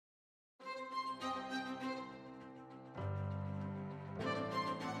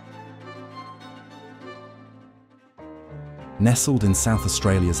Nestled in South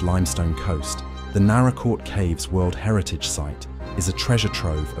Australia's limestone coast, the Naracoorte Caves World Heritage Site is a treasure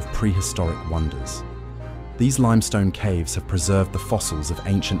trove of prehistoric wonders. These limestone caves have preserved the fossils of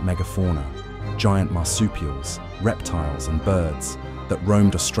ancient megafauna, giant marsupials, reptiles and birds that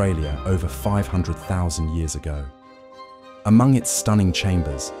roamed Australia over 500,000 years ago. Among its stunning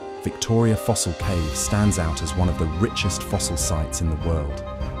chambers, Victoria Fossil Cave stands out as one of the richest fossil sites in the world.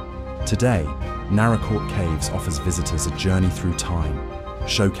 Today, Naracoorte Caves offers visitors a journey through time,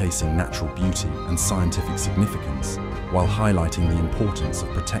 showcasing natural beauty and scientific significance, while highlighting the importance of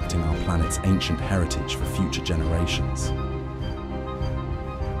protecting our planet's ancient heritage for future generations.